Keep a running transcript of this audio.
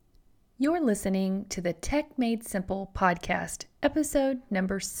You're listening to the Tech Made Simple podcast, episode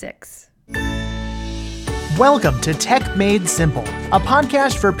number 6. Welcome to Tech Made Simple, a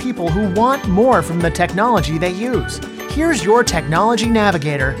podcast for people who want more from the technology they use. Here's your technology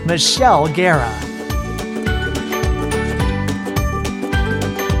navigator, Michelle Guerra.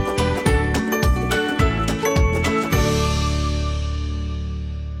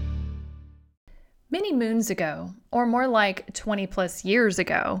 Many moons ago, or more like 20 plus years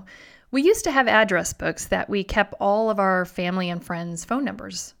ago, we used to have address books that we kept all of our family and friends' phone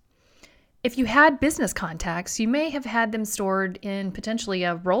numbers. If you had business contacts, you may have had them stored in potentially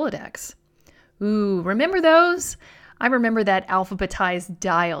a Rolodex. Ooh, remember those? I remember that alphabetized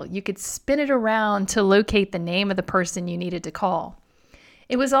dial. You could spin it around to locate the name of the person you needed to call.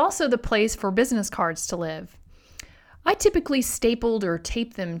 It was also the place for business cards to live. I typically stapled or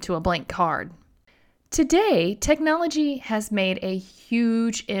taped them to a blank card. Today, technology has made a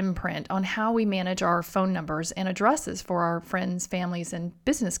huge imprint on how we manage our phone numbers and addresses for our friends, families, and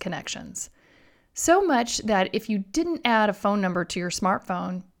business connections. So much that if you didn't add a phone number to your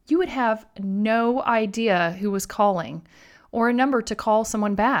smartphone, you would have no idea who was calling or a number to call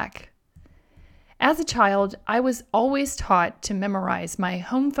someone back. As a child, I was always taught to memorize my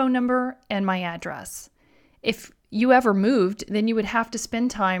home phone number and my address. If you ever moved, then you would have to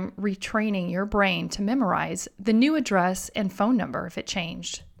spend time retraining your brain to memorize the new address and phone number if it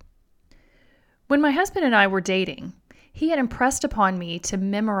changed. When my husband and I were dating, he had impressed upon me to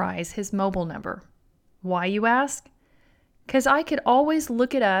memorize his mobile number. Why, you ask? Because I could always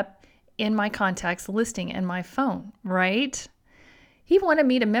look it up in my contacts listing in my phone, right? He wanted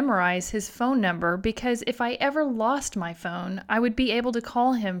me to memorize his phone number because if I ever lost my phone, I would be able to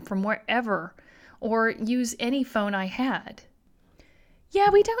call him from wherever or use any phone I had. Yeah,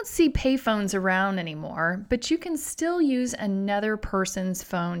 we don't see payphones around anymore, but you can still use another person's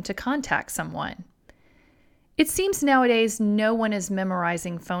phone to contact someone. It seems nowadays no one is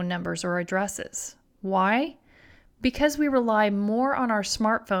memorizing phone numbers or addresses. Why? Because we rely more on our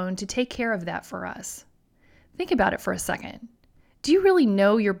smartphone to take care of that for us. Think about it for a second. Do you really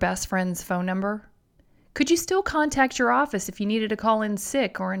know your best friend's phone number? Could you still contact your office if you needed to call in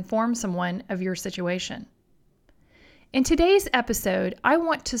sick or inform someone of your situation? In today's episode, I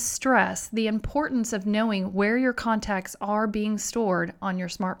want to stress the importance of knowing where your contacts are being stored on your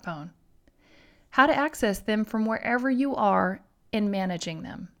smartphone, how to access them from wherever you are and managing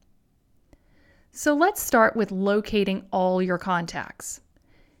them. So let's start with locating all your contacts.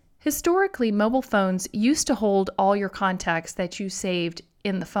 Historically, mobile phones used to hold all your contacts that you saved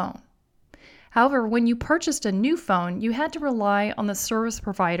in the phone. However, when you purchased a new phone, you had to rely on the service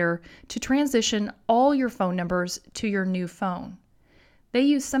provider to transition all your phone numbers to your new phone. They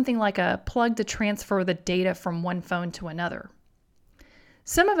used something like a plug to transfer the data from one phone to another.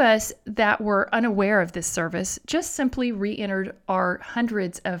 Some of us that were unaware of this service just simply re-entered our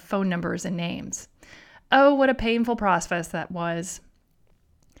hundreds of phone numbers and names. Oh, what a painful process that was.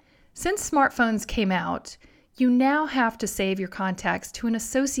 Since smartphones came out, you now have to save your contacts to an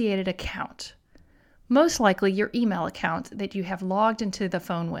associated account. Most likely your email account that you have logged into the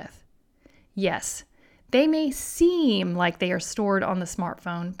phone with. Yes, they may seem like they are stored on the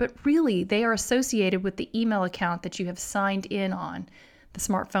smartphone, but really they are associated with the email account that you have signed in on the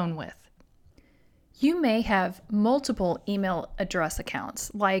smartphone with. You may have multiple email address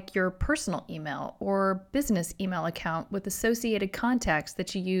accounts, like your personal email or business email account with associated contacts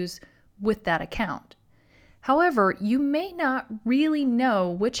that you use with that account. However, you may not really know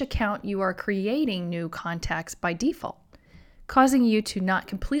which account you are creating new contacts by default, causing you to not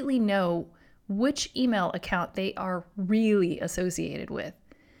completely know which email account they are really associated with.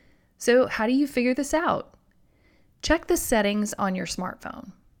 So how do you figure this out? Check the settings on your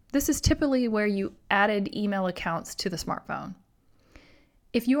smartphone. This is typically where you added email accounts to the smartphone.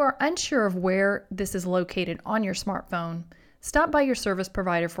 If you are unsure of where this is located on your smartphone, stop by your service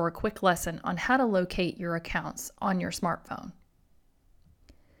provider for a quick lesson on how to locate your accounts on your smartphone.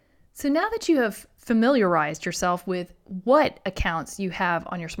 So now that you have familiarized yourself with what accounts you have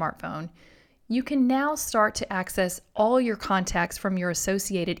on your smartphone, you can now start to access all your contacts from your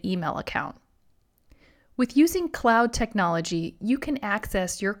associated email account. With using cloud technology, you can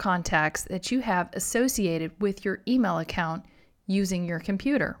access your contacts that you have associated with your email account using your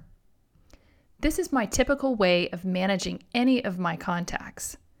computer. This is my typical way of managing any of my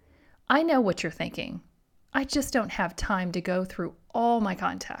contacts. I know what you're thinking. I just don't have time to go through all my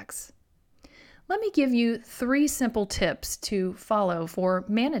contacts. Let me give you 3 simple tips to follow for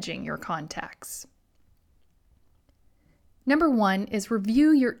managing your contacts. Number 1 is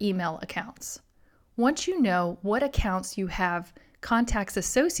review your email accounts. Once you know what accounts you have contacts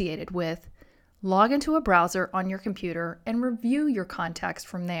associated with, log into a browser on your computer and review your contacts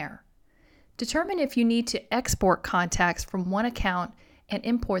from there. Determine if you need to export contacts from one account and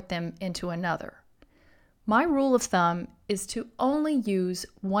import them into another. My rule of thumb is to only use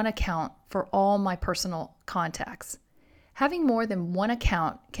one account for all my personal contacts. Having more than one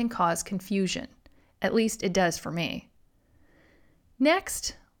account can cause confusion. At least it does for me.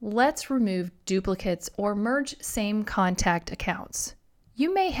 Next, let's remove duplicates or merge same contact accounts.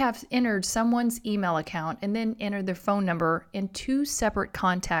 You may have entered someone's email account and then entered their phone number in two separate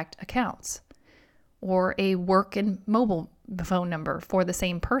contact accounts, or a work and mobile phone number for the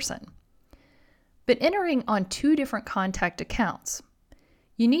same person. But entering on two different contact accounts,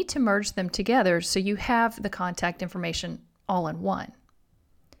 you need to merge them together so you have the contact information all in one.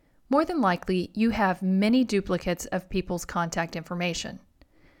 More than likely, you have many duplicates of people's contact information.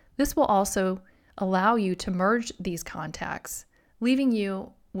 This will also allow you to merge these contacts, leaving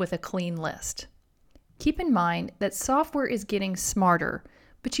you with a clean list. Keep in mind that software is getting smarter,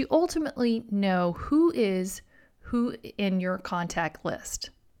 but you ultimately know who is who in your contact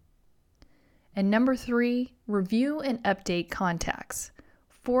list. And number 3, review and update contacts.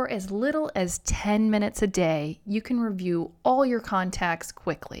 For as little as 10 minutes a day, you can review all your contacts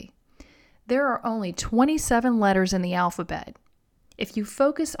quickly. There are only 27 letters in the alphabet. If you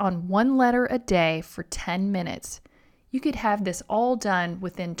focus on one letter a day for 10 minutes, you could have this all done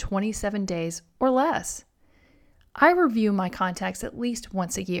within 27 days or less. I review my contacts at least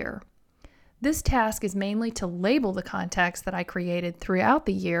once a year. This task is mainly to label the contacts that I created throughout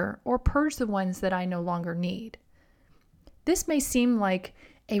the year or purge the ones that I no longer need. This may seem like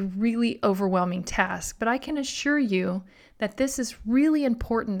a really overwhelming task, but I can assure you that this is really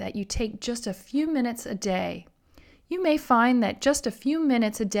important that you take just a few minutes a day. You may find that just a few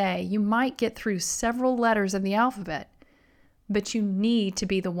minutes a day, you might get through several letters of the alphabet, but you need to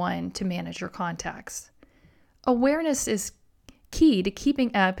be the one to manage your contacts. Awareness is key to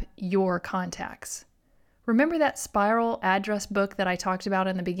keeping up your contacts. Remember that spiral address book that I talked about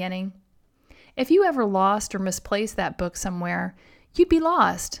in the beginning? If you ever lost or misplaced that book somewhere, you'd be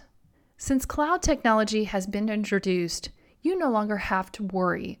lost. Since cloud technology has been introduced, you no longer have to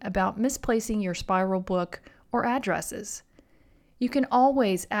worry about misplacing your spiral book or addresses. You can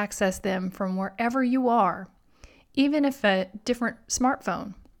always access them from wherever you are, even if a different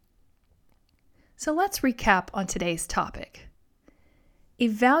smartphone. So let's recap on today's topic.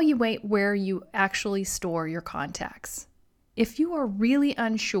 Evaluate where you actually store your contacts. If you are really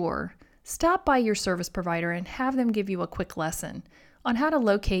unsure, stop by your service provider and have them give you a quick lesson on how to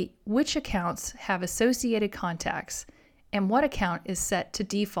locate which accounts have associated contacts and what account is set to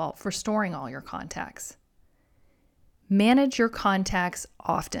default for storing all your contacts. Manage your contacts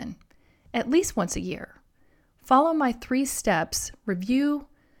often, at least once a year. Follow my 3 steps: review,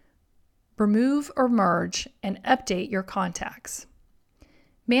 remove or merge, and update your contacts.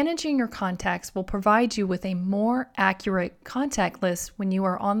 Managing your contacts will provide you with a more accurate contact list when you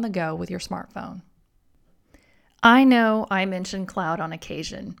are on the go with your smartphone. I know I mention cloud on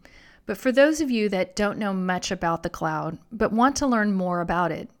occasion, but for those of you that don't know much about the cloud but want to learn more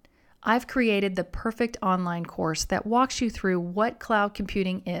about it, I've created the perfect online course that walks you through what cloud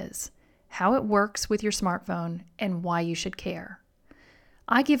computing is, how it works with your smartphone, and why you should care.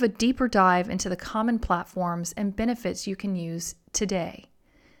 I give a deeper dive into the common platforms and benefits you can use today.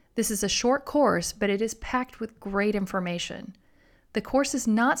 This is a short course, but it is packed with great information. The course is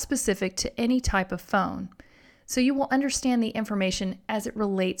not specific to any type of phone, so you will understand the information as it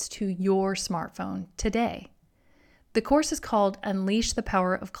relates to your smartphone today. The course is called Unleash the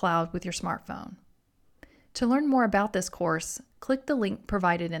Power of Cloud with Your Smartphone. To learn more about this course, click the link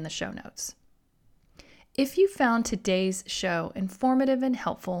provided in the show notes. If you found today's show informative and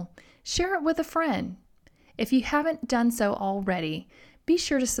helpful, share it with a friend. If you haven't done so already, be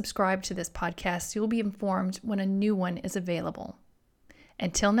sure to subscribe to this podcast so you'll be informed when a new one is available.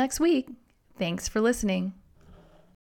 Until next week, thanks for listening.